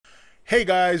Hey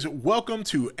guys, welcome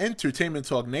to Entertainment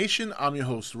Talk Nation. I'm your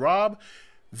host Rob.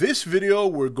 This video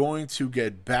we're going to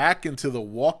get back into The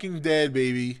Walking Dead,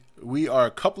 baby. We are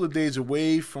a couple of days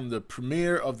away from the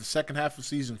premiere of the second half of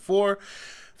season 4.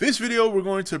 This video we're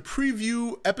going to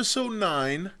preview episode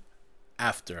 9,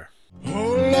 After. Oh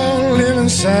Lord, live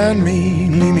inside me,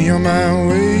 lead me on my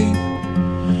way.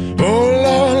 Oh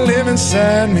Lord, live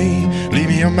inside me, lead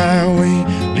me on my way.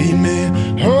 Lead me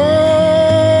home,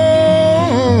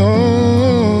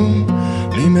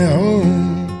 lead me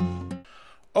home.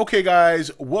 Okay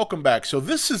guys, welcome back. So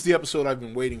this is the episode I've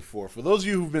been waiting for. For those of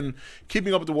you who've been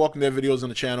keeping up with the Walking Dead videos on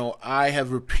the channel, I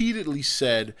have repeatedly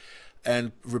said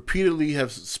and repeatedly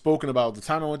have spoken about the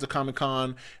time I went to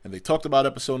Comic-Con and they talked about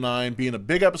episode 9 being a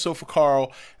big episode for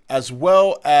Carl, as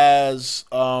well as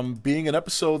being an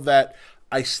episode that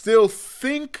I still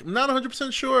think, not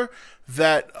 100% sure,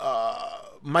 that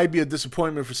might be a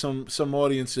disappointment for some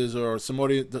audiences, or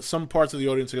some parts of the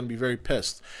audience are going to be very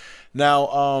pissed.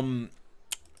 Now,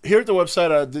 here at the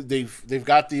website, they've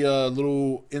got the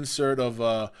little insert of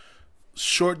a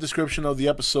short description of the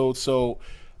episode. So,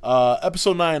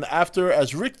 episode 9, After.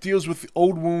 As Rick deals with the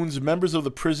old wounds, members of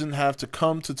the prison have to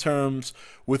come to terms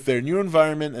with their new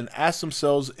environment and ask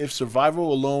themselves if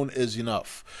survival alone is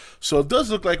enough. So it does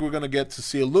look like we're going to get to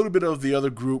see a little bit of the other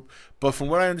group, but from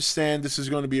what I understand, this is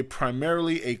going to be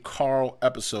primarily a Carl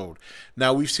episode.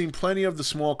 Now, we've seen plenty of the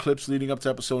small clips leading up to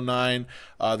episode 9.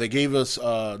 They gave us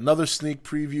another sneak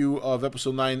preview of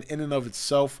episode 9 in and of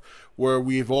itself, where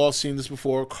we've all seen this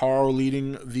before, Carl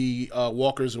leading the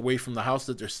walkers away from the house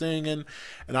that they're staying in.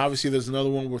 And obviously there's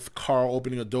another one with Carl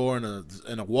opening a door and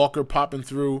a walker popping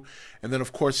through. And then,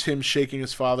 of course, him shaking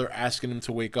his father, asking him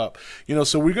to wake up. You know,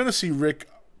 so we're going to see Rick.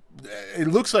 It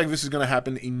looks like this is going to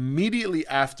happen immediately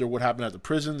after what happened at the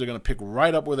prison. They're going to pick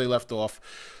right up where they left off.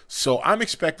 So I'm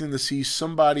expecting to see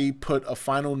somebody put a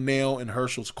final nail in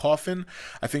Herschel's coffin.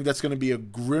 I think that's going to be a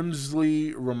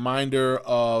grimsly reminder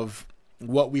of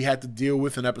what we had to deal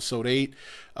with in episode 8.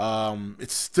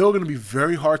 It's still going to be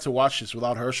very hard to watch this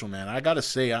without Herschel, man. I got to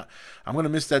say, I'm going to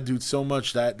miss that dude so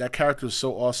much. That character is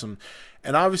so awesome.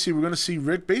 And obviously we're going to see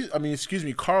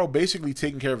Carl basically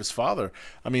taking care of his father.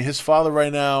 I mean, his father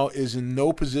right now is in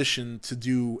no position to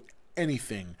do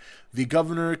anything. The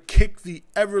governor kicked the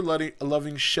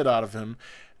ever-loving shit out of him.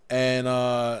 And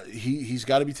he's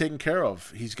got to be taken care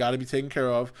of. He's got to be taken care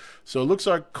of. So it looks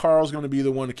like Carl's going to be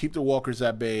the one to keep the walkers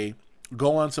at bay,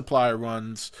 go on supply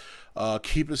runs,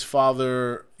 keep his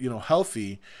father,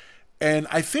 healthy. And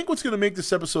I think what's going to make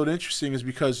this episode interesting is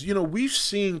because, we've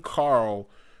seen Carl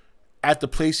at the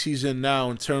place he's in now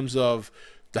in terms of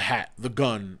the hat, the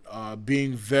gun,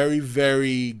 being very,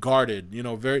 very guarded.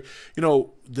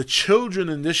 The children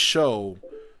in this show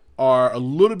are a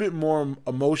little bit more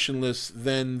emotionless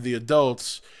than the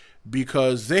adults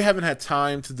because they haven't had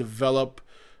time to develop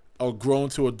or grow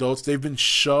into adults. They've been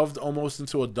shoved almost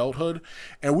into adulthood.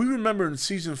 And we remember in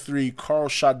season 3, Carl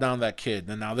shot down that kid.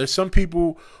 And now there's some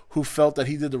people who felt that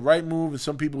he did the right move and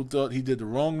some people thought he did the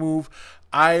wrong move.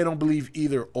 I don't believe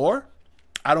either or.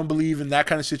 I don't believe in that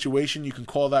kind of situation you can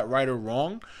call that right or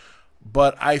wrong.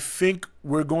 But I think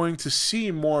we're going to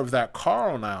see more of that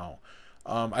Carl now.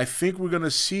 I think we're going to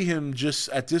see him just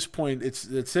at this point. It's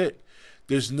it.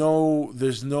 There's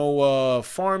no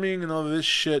farming and all of this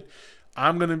shit.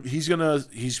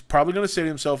 He's probably gonna say to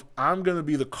himself, I'm gonna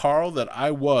be the Carl that I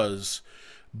was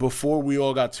before we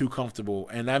all got too comfortable.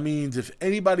 And that means if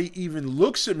anybody even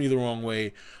looks at me the wrong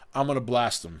way, I'm gonna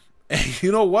blast them. And you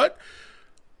know what?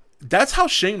 That's how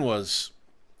Shane was.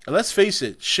 Let's face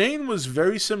it, Shane was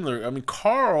very similar. I mean,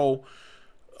 Carl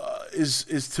is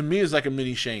to me is like a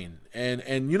mini Shane.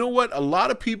 And you know what? A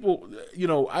lot of people,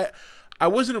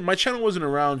 my channel wasn't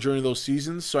around during those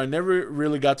seasons, so I never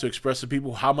really got to express to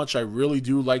people how much I really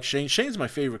do like Shane. Shane's my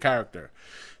favorite character.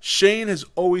 Shane has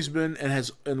always been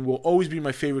and will always be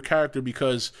my favorite character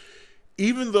because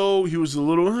even though he was a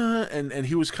little and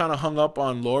he was kind of hung up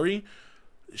on Lori,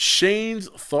 Shane's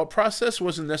thought process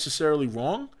wasn't necessarily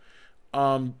wrong.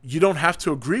 You don't have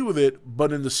to agree with it,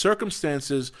 but in the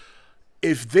circumstances,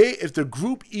 if the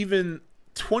group even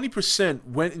 20%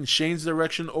 went in Shane's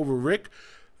direction over Rick,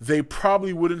 they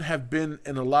probably wouldn't have been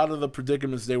in a lot of the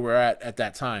predicaments they were at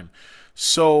that time.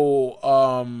 So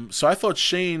I thought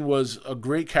Shane was a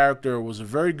great character, was a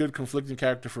very good conflicting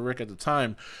character for Rick at the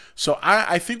time. So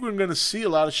I think we're going to see a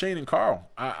lot of Shane and Carl.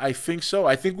 I think so.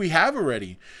 I think we have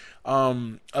already.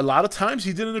 A lot of times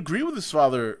he didn't agree with his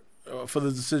father for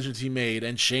the decisions he made,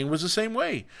 and Shane was the same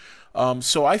way.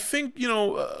 So I think,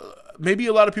 maybe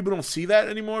a lot of people don't see that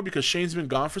anymore because Shane's been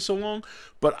gone for so long,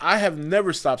 but I have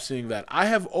never stopped seeing that. I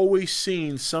have always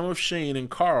seen some of Shane and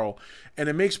Carl, and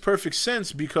it makes perfect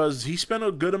sense because he spent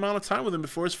a good amount of time with him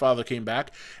before his father came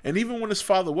back. And even when his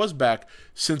father was back,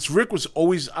 since Rick was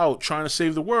always out trying to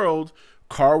save the world,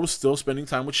 Carl was still spending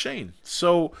time with Shane.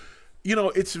 So, you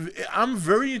know, I'm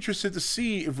very interested to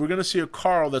see if we're going to see a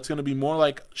Carl that's going to be more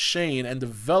like Shane and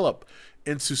develop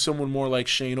into someone more like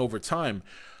Shane over time.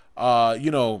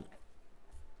 You know,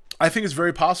 I think it's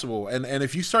very possible. And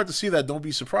if you start to see that, don't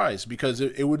be surprised because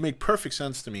it would make perfect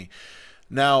sense to me.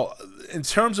 Now, in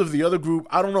terms of the other group,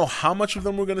 I don't know how much of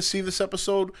them we're going to see this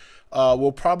episode.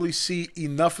 We'll probably see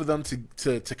enough of them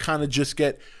to kind of just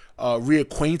get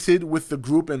reacquainted with the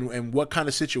group and what kind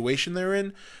of situation they're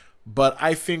in. But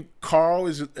I think Carl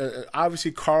is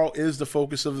obviously Carl is the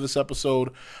focus of this episode.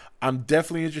 I'm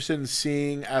definitely interested in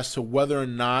seeing as to whether or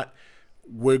not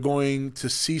we're going to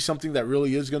see something that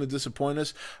really is going to disappoint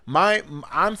us.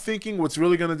 I'm thinking what's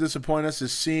really going to disappoint us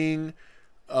is seeing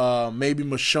maybe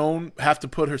Michonne have to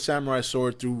put her samurai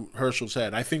sword through Herschel's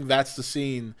head. I think that's the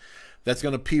scene that's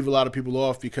going to peeve a lot of people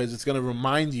off because it's going to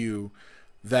remind you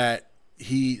that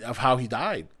of how he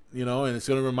died, you know, and it's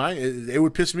going to remind it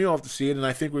would piss me off to see it, and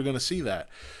I think we're going to see that.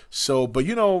 So, but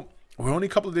you know, we're only a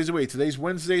couple of days away. Today's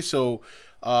Wednesday, so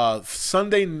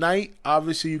Sunday night,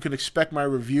 obviously, you can expect my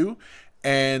review.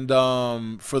 And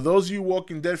for those of you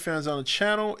Walking Dead fans on the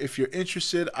channel, if you're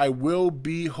interested, I will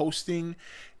be hosting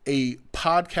a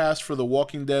podcast for The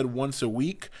Walking Dead once a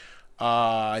week.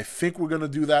 I think we're going to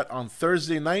do that on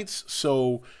Thursday nights.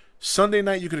 So Sunday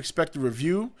night, you could expect a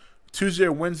review. Tuesday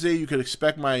or Wednesday, you could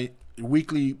expect my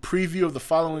weekly preview of the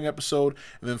following episode.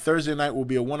 And then Thursday night will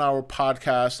be a 1-hour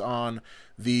podcast on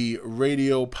the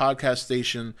radio podcast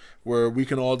station where we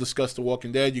can all discuss The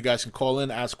Walking Dead. You guys can call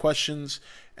in, ask questions,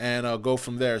 and go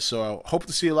from there. So I hope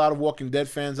to see a lot of Walking Dead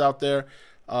fans out there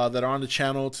that are on the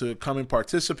channel to come and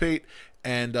participate,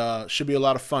 and should be a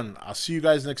lot of fun. I'll see you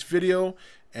guys next video,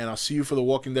 and I'll see you for the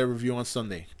Walking Dead review on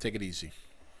Sunday. Take it easy.